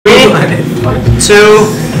2,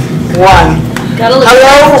 1. Gotta look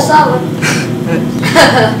Hello. solid.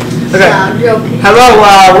 Okay. No, I'm joking. Hello,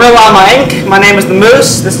 Real Llama Inc. My name is the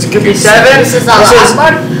Moose. This is Goofy 7. This is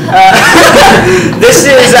Ahmad. This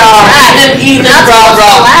is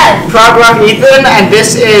Prog Rock Ethan, and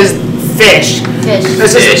this is Fish.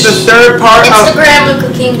 This is the third part of Instagram Luca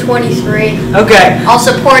King 23. Okay. All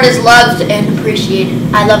support is loved and appreciated.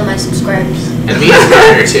 I love my subscribers. And me as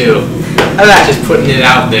partner too. Okay. Just putting it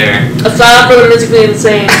out there. Let's sign up for the Musically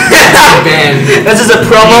Insane. Ben. This is a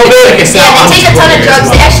promo vid. Yeah, they take a ton of drugs.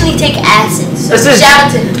 They actually take acid. So This is- shout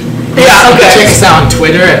out to them. Yeah, okay. Check us out on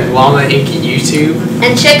Twitter at Llama Inc. YouTube.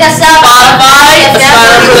 And check us out Spotify. Let's sign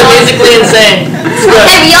up for the Musically Insane.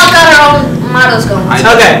 Hey, we all got our own mottos going.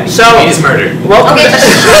 Okay, so He is murder. welcome, Okay.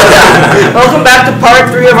 welcome back to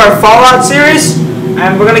part 3 of our Fallout series,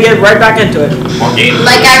 and we're gonna get right back into it. More game.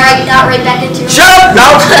 Like I got right back into it. Shut up! No!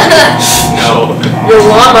 No. Your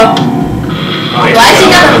llama. Oh, yeah. Why is he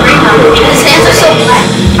got a ring on? His hands are so black.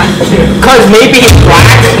 Cause maybe he's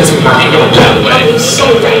black. Because we're not going that way.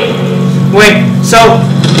 Wait, so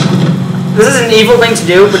this is an evil thing to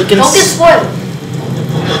do, but it can. Don't get spoiled.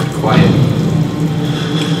 Quiet.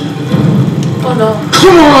 Oh no.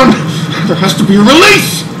 Come on! There has to be a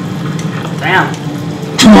release! Damn.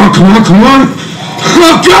 Come on, come on, come on!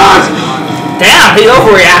 Oh, God! Damn, he's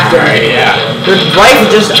overreacting. Alright, yeah. Your wife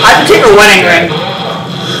just. I have to take her wedding ring.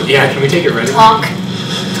 Yeah, can we take it right Talk.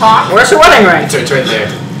 Talk. Where's her wedding ring? It's right there.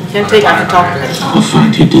 Can't take. I have to talk to her. I'll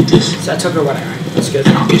find who did this, So I took her wedding ring. That's good.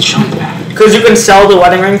 and I'll get Sean back. Because you can sell the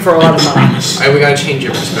wedding ring for a lot of money. Promise. Alright, we gotta change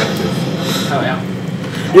your perspective. Oh yeah.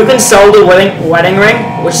 You can sell the wedding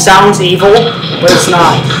ring, which sounds evil, but it's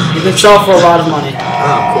not. You can sell it for a lot of money.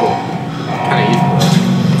 Oh, cool. Kinda evil.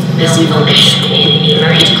 It's evil.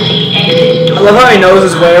 I love how he knows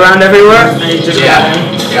his way around everywhere, and he just got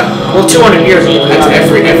in. Yeah. Well, 200 years ago. That's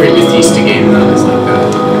every Bethesda game though is like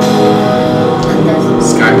that.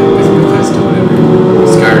 Bethesda, whatever.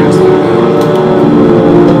 Skyrim's like that.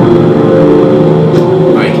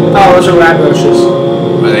 Like, Oh, those are radroaches.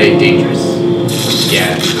 are they dangerous?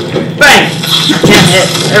 Yeah. Okay. Bang! Can't hit.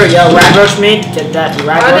 There we go. Radroach meat. Get that.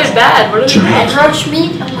 Why are they Radroach. bad? What are they Red bad? roach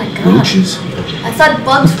meat? Oh my god. Roaches? I thought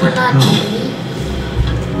bugs were not meat.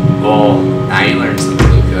 Well, now you learned something,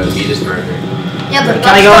 Luca. Meat is murder. Yeah, but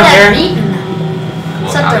Can I bugs go don't in have here? meat in them. Well,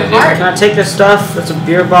 Except now their they do. heart. Can I take this stuff? That's a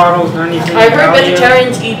beer bottle. Is there anything? I heard of value?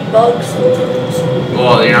 vegetarians eat bugs sometimes.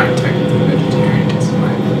 Well, they're not technically vegetarians.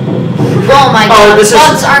 Oh my Oh, god. this is-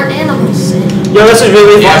 Bugs aren't animals. Yo, this is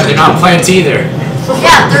really Yeah, fun. they're not plants either.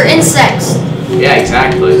 Yeah, they're insects. Yeah,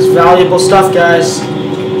 exactly. It's valuable stuff, guys.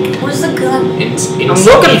 Where's the gun? I'm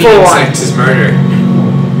looking for one. Insects is murder.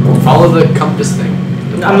 Follow the compass thing.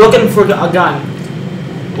 I'm looking for a gun.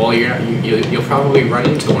 Well, you'll probably run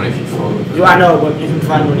into one if you follow. I know, but you can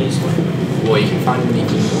find one easily. Well, you can find one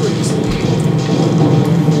even more easily.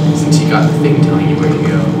 Since you got the thing telling you where to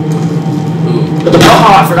go. Ooh.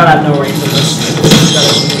 Oh, I forgot I have no range on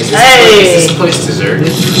this. Hey! Is this place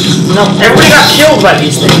deserted? No, everybody got killed by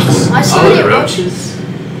these things. I saw Oh, you. the roaches?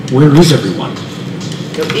 Where is everyone?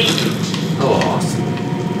 Go eat. Oh, awesome.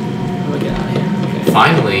 Let me get out of here. Okay.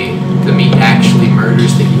 Finally, the meat actually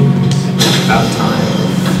murders the humans. About time.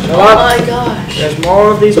 Go Oh up. my gosh. There's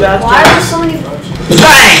more of these bad Why are there things. so many roaches?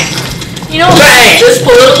 Bang! You know, Bang! this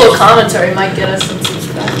political commentary might get us some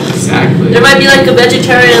subscribers. Exactly. There might be like a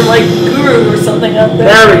vegetarian like guru or something out there.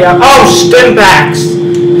 There we go. Oh, stim packs.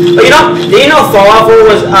 But do you know Fallout 4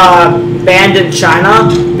 was banned in China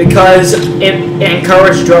because it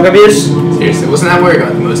encouraged drug abuse? Seriously, wasn't that where it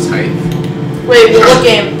got the most hype? Wait, what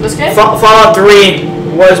game? This game? Fallout 3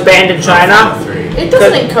 was banned in China. Fallout 3. It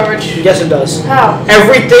doesn't encourage. Yes, it does. How?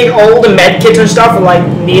 Everything, all the med kits and stuff are like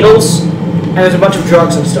needles, and there's a bunch of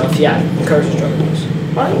drugs and stuff. Yeah, it encourages drug abuse.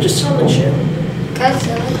 Why don't you just tell the shit? Guys,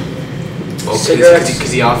 Well, Cigarettes.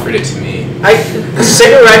 because he offered it to me.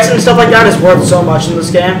 Cigarettes and stuff like that is worth so much in this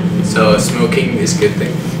game. So smoking is a good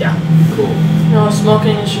thing. Yeah. Cool. No,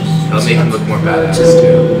 smoking is just. It'll make him look more badass Too.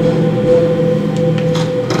 too.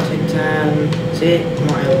 Take 10. See?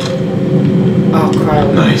 More ammo. Oh,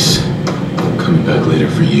 cryo. Nice. I'm coming back later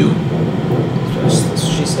for you. That's what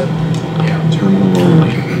she said. Yeah. Terminal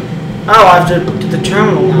only. Oh, I have to do the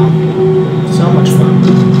terminal now. So much fun.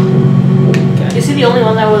 Okay. Is he the only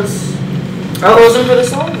one that was Oh, frozen for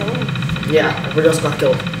this long? yeah. Everybody else got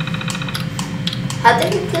killed. how'd they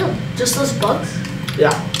get killed? Just those bugs?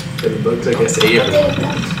 Yeah. The bugs, I guess, ate How'd they everything.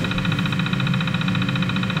 get guns?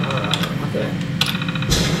 Okay.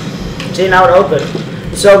 See, now it opened.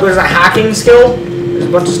 So there's a hacking skill. There's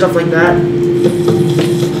a bunch of stuff like that.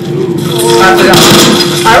 I forgot.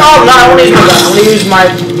 Oh no, I want to use my gun. I want to use my.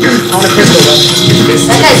 I want a pistol gun. Your fist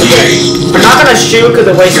That is guy's scary. dead. I'm not gonna shoot because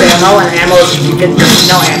it wastes ammo, and ammo you get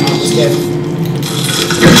no ammo. Just kidding.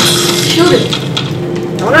 Shoot it.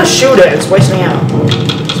 I'm gonna shoot it. It's wasting ammo.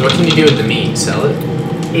 So what can you do with the meat? Sell it?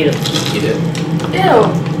 Eat it. Eat it? Ew.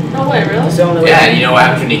 No way, really? It's the only way. Yeah, and you know what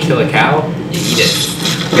happens when you kill a cow? You eat it.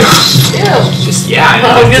 Ew. Just, yeah, I know.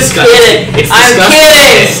 I'm it's just disgusting. kidding. It's I'm disgusting.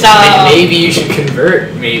 kidding. Stop. Maybe you should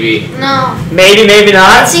convert, maybe. No. Maybe, maybe It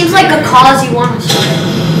not. seems like a cause you want to start.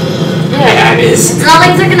 Yeah, it is. It's not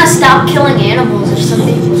like they're gonna stop killing animals or some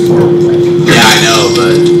people stop. Like, Yeah, I know,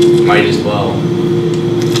 but might as well.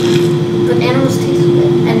 but animals taste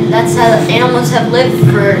good, and that's how animals have lived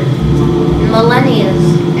for millennia and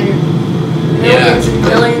millions and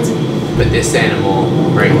billions. But this animal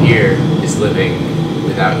right here is living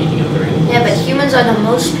without eating other animals. Yeah, but humans are the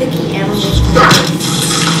most picky animals.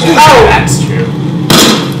 Oh! That's true.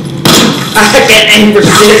 I can't aim the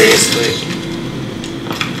Seriously.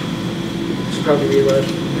 Should probably reload.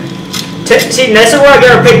 See, this is where I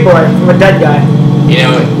get a pig boy from a dead guy. You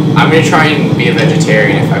know, I'm gonna try and be a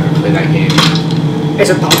vegetarian if I ever play that game. It's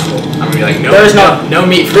impossible. I'm gonna be like, no, There's no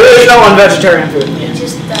meat for There is me. no un-vegetarian food in the game.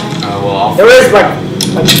 Just Well, I'll There is figure like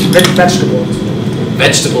vegetables, it out.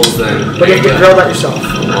 Vegetables then. but you have to grow that yourself.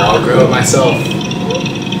 Well, I'll grow it myself.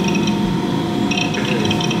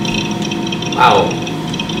 Wow.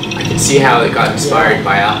 I can see how it got inspired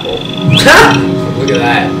by Apple. Look at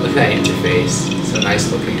that. Look at that interface. It's so nice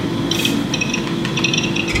looking.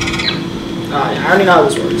 Yeah, I already know how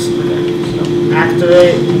this works. Okay, so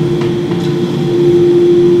activate.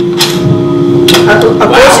 Of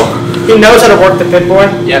course, he knows how to work the pit boy.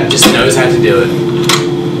 Yep, just knows how to do it.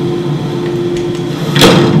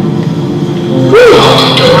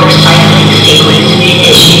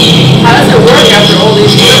 How does it work after all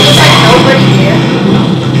these years? it's like nobody here.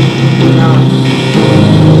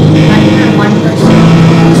 Not even one person.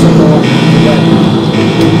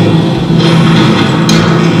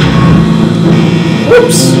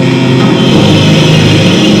 Whoops.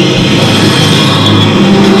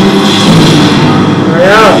 Hurry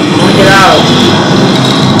up. I want to get out.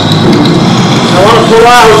 I want to pull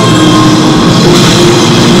out.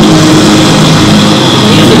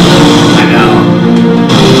 I know.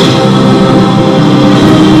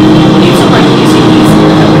 Need some like easy.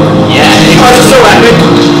 Yeah, Oh, this is so epic.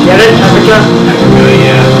 Get it? Epica? Good,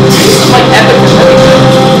 yeah. Some like epic.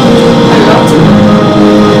 I love it.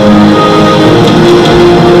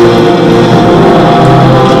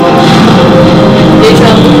 Deja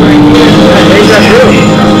vu right here. Deja vu.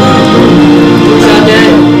 Deja vu.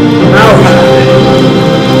 No.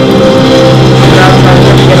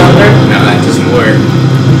 Get out there. No, that doesn't work.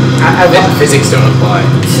 Physics don't apply.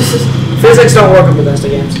 Physics don't work in Bethesda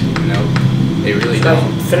games. No, they really Should I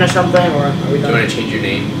don't. finish something or are we Do you done? want to change your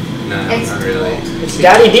name? No, It's not really. It's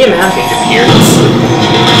Daddy D, man. Change appearance.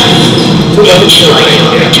 Too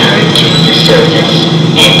late.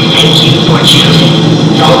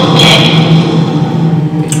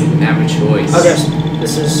 They didn't have a choice. Okay,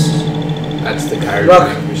 this is. That's the card Look.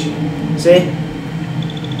 machine. See?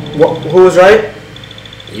 Who was right?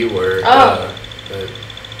 You were, Oh. but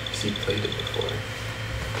you played it before.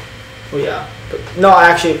 Oh, yeah. But, no, I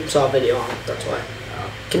actually saw a video on it, that's why. Oh.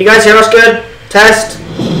 Can you guys hear us good? Test.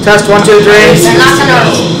 Test 1, 2, 3. They're not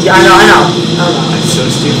gonna. Yeah, I know. That's so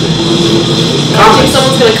stupid. I think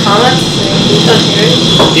someone's gonna comment saying we can't hear it.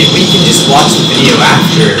 We can just watch the video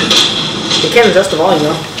after. You can't adjust the volume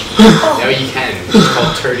though. No, you can. It's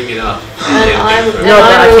called turning it up. And I'm- No,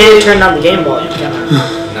 but I I'm can't really- turn down the game volume, can I?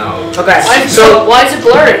 No. Okay, So why is it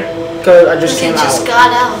blurry? because I just He came just out.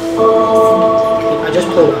 got out. I just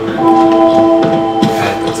played on that.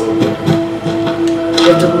 That's a little You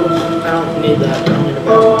have to. I don't need that. I don't need a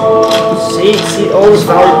bed. See all this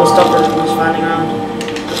valuable stuff that I was finding around.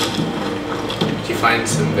 Did you find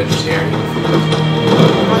some vegetarian food?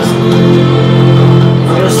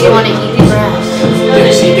 Do you want to eat grass? Yeah,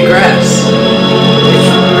 just eat the grass. It's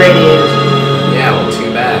radiated. Yeah, well, too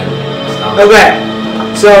bad. It's not. Okay,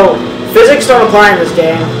 so physics don't apply in this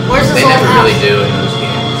game. Where's this They old never house? really do in those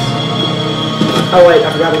games. Oh wait, I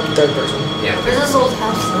forgot the third person. Yeah. Where's this old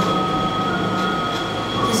house though?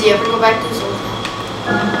 Does he ever go back to his old house?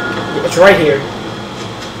 It's right here.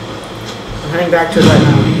 I'm heading back to it right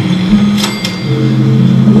now.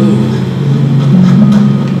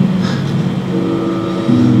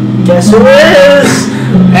 Guess who it is?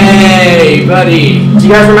 Hey, buddy. Do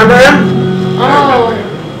you guys remember him? Oh.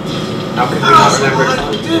 How could we not remember?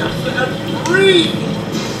 Whee!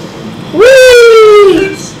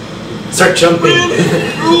 Start jumping.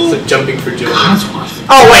 Start jumping for joy.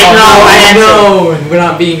 Oh wait, no, I answered. No, and we're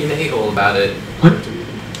not being an a-hole about it.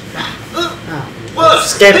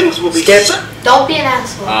 Skip. Skip. Don't be an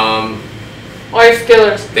asshole. Wife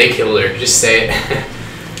killers. They killed her. Just say it.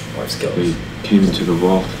 Wife's killers. They came into the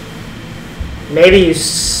vault. Maybe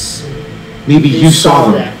you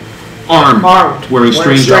saw them. Armed. Wearing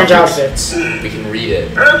strange outfits. We can read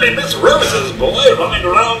it. Only Miss Rose's boy running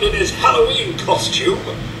around in his Halloween costume.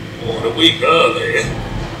 Born a week early.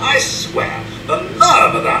 I swear, the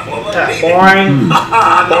nerve of that woman. Boring.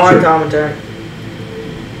 Boring commentary.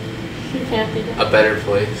 She can't be A better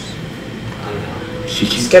place. I don't know.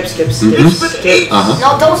 Skip.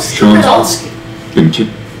 No, don't skip Sean. it all.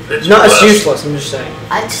 No, it's useless. I'm just saying.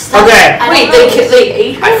 I just. Okay. Wait, they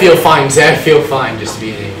ate her? I feel fine. Say I feel fine just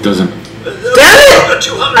being here. Doesn't. Damn it!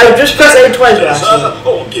 I just pressed A twice by accident.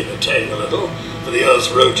 Or give or take a little for the Earth's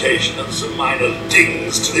rotation and some minor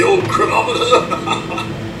dings to the old chronometer.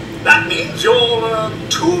 That means you're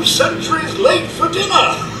 2 centuries late for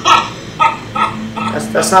dinner.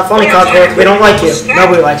 That's not funny, Cogsworth. We don't like you.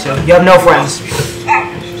 Nobody likes you. You have no friends.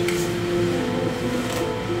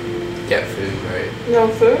 Get food, right? No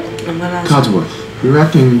food? Codsworth, you're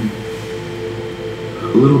acting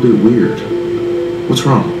a little bit weird. What's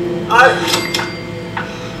wrong?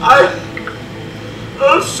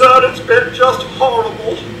 Oh, sir, it's been just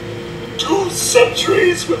horrible. 2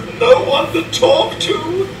 centuries with no one to talk to,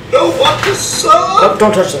 no one to serve. Nope,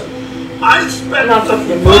 don't touch that. I spent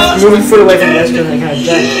Moving foot away from this because they kind of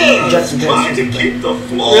jets and trying to jets. keep the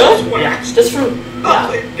floors Really? waxed. Just from.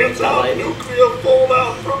 Nothing gets out nuclear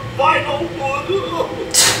fallout from vinyl wood.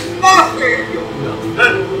 Nothing.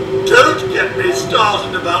 And don't get me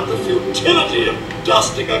started about the futility of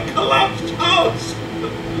dusting a collapsed house.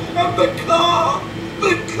 And the car.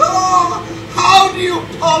 How do you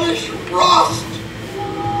polish rust?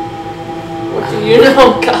 What do you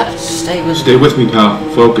know, God? Stay with Stay with me, pal.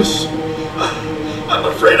 Focus. I'm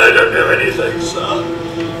afraid I don't know anything, sir.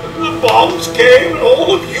 The bombs came and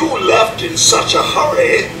all of you left in such a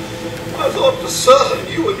hurry. I thought for certain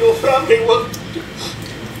you and your family were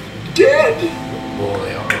dead. Well,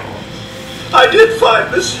 they are all. I did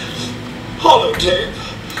find this holotape.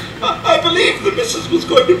 I believe the missus was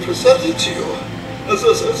going to present it to you as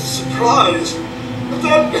a surprise. But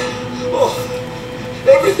then,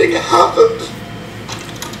 everything happened.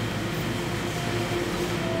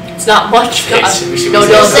 It's not much, God. No,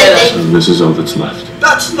 don't say that. And this is all that's left.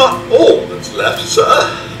 That's not all that's left, sir.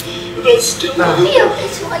 There's still Don't be a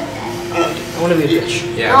bitch like that. I want to be a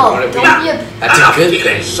bitch. Yeah, No, I want to don't be. be a. That's a I'm good feeling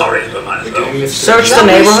thing. sorry for myself. Search the We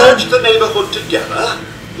neighborhood. searched the neighborhood together.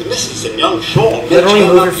 The missus and young Sean. Literally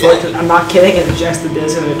move your foot. I'm not kidding. And adjust the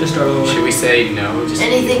disc and it just started over. Should we say no? Just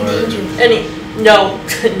Anything or- dangerous. No.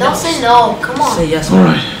 Don't say no. Come on. Say yes. All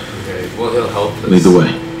right. Okay. Well, he'll help us. Lead the way.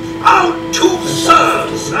 How to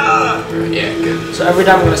serve, sir. Yeah, good. So every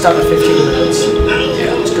time I'm gonna stop at 15 minutes.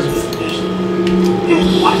 Yeah. Just because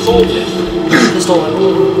What's all this? pistol.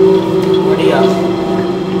 Where'd he go?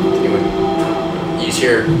 Anyone? Use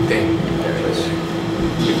your thing. There it is.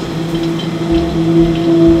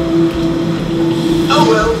 Oh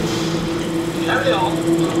well. Carry on.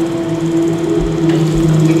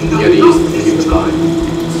 You gotta use the spine.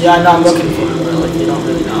 Yeah, no, I'm looking for it. Really, you don't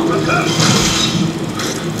really know.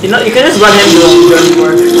 You know, you can just let him do all the dirty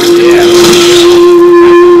work. Yeah.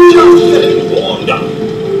 Just getting warmed up. I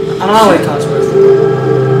don't know what it comes with.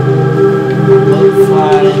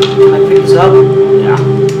 Fly. Can I pick this up? Yeah.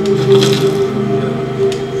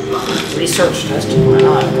 Research test. Why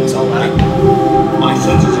not? It's all that. My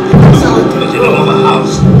senses are in another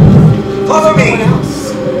house. Follow me.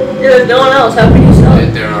 There's no one else. How can you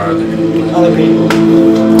stop There are other people. Other people.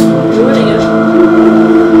 ruining it?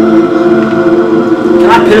 Can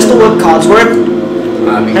I pistol whip Codsworth?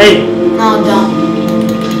 Hey. No, don't.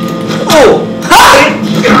 Oh! Hi!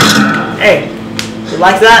 Hey. You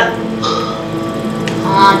like that?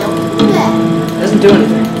 Don't do that. Doesn't do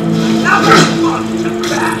anything. Now that's fun to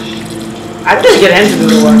crash. I can just get him to do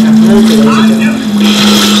the work. I'm really too lazy to.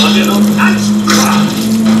 A little nice crash.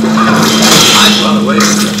 I'd run away.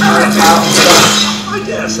 I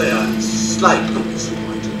dare say I'm slightly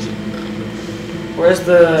disappointed. Where's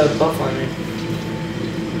the buff on me?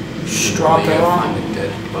 Straw Oh, yeah, pillow? find a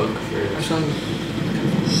dead bug Or first. something.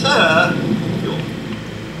 Sir,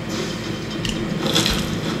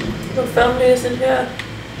 The family isn't here.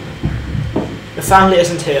 The family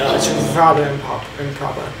isn't here. It's rather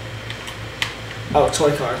improper. Oh,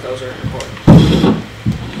 toy cars. Those are important.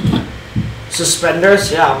 Suspenders?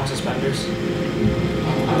 Yeah, I want suspenders.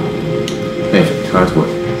 Hey,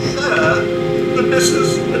 Codsworth. sir, the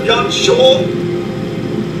missus and young Sean,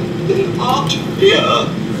 they aren't here.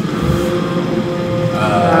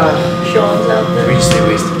 Sean's out We there. just say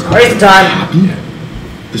waste of time. Waste of time. Yeah.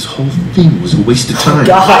 This whole thing was a waste of time. I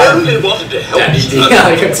God. only wanted to help Daddy you. D. Yeah,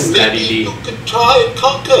 like it's his Daddy Maybe D. you could try and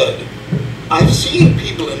conquer it. I've seen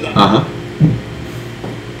people in that. Uh-huh.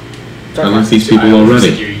 I like these people I always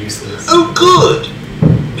think already. you're useless. Oh, good.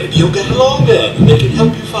 Maybe you'll get along then, and they can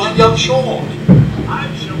help you find young Sean.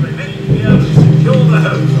 I shall remain here to secure the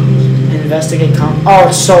home. Investigate Oh,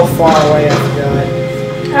 it's so far away, I forgot.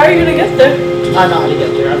 How are you gonna get there? I know how to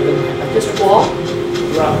get there. I've Just walk?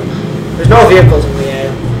 run. There's no vehicles in the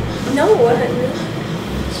air. No, what?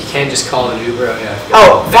 You can't just call it an Uber. Oh, yeah.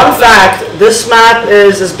 Oh, fun fact, this map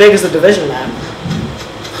is as big as the Division map.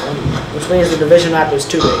 Which means the Division map is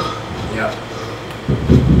too big. Yep.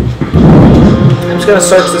 I'm just gonna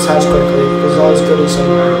search this house quickly, because there's always goodies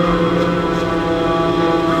somewhere.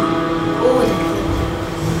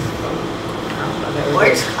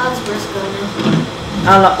 Where's Cosworth going?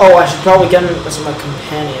 I don't know. Oh, I should probably get him as my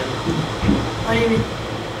companion. What do you mean?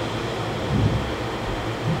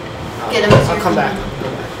 Get him as I'll your come back.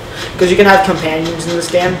 companion. Because you can have companions in this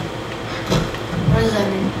game. What does that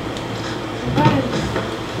mean?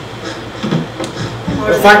 What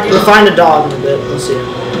We'll does find, that do? we'll find a dog in a bit. We'll see.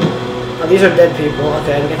 Oh, these are dead people.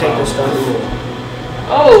 Okay, we can take this stuff.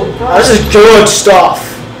 Oh, Oh, God. this is good stuff.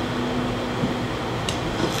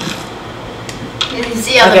 And you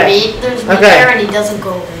see how Okay. the meat, there's meat Okay. there and he doesn't go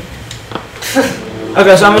away.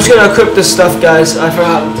 Okay, so I'm just gonna equip this stuff, guys. I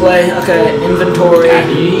forgot how to play. Okay, inventory.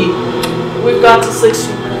 Daddy. We've got to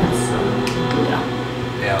 60 minutes.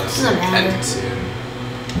 Yeah, let's Doesn't matter. end it soon.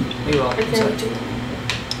 We will. Okay.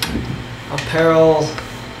 Apparel.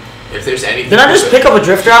 If there's anything. Did I just pick up a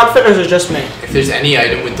drifter outfit, or is it just me? If there's any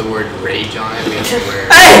item with the word rage on it, we have to wear.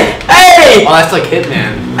 Hey! Hey! Oh, that's like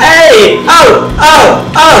Hitman. Hey! Oh!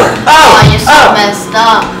 Oh! Oh! Oh, Oh! you're so messed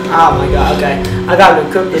up. Oh my god, okay. I gotta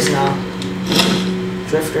equip this now.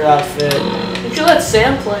 Drifter outfit. You should let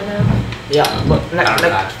Sam play now. Yeah, look. I don't know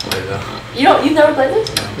how to play though. You've never played this?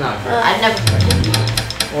 No. I've never played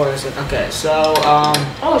it. Where is it? Okay, so,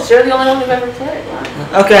 Oh, so you're the only one who've ever played. Wow.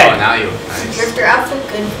 Oh, okay. now you look nice. Drifter outfit,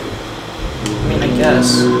 good. I mean, I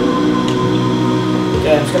guess.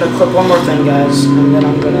 Okay, I'm just gonna equip one more thing, guys, and then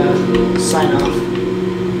I'm gonna sign off.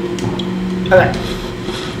 Okay.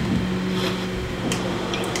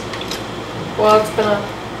 Well, it's been a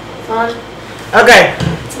fun. Okay.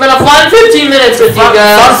 It's been a fun 15 minutes with you Fun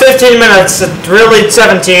guys. 15 minutes, really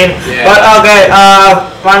 17. Yeah. But okay,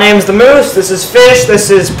 my name's the Moose, this is Fish, this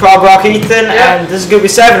is Prog Rock Ethan, Yeah. and this is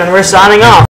Gooby7, and we're signing off.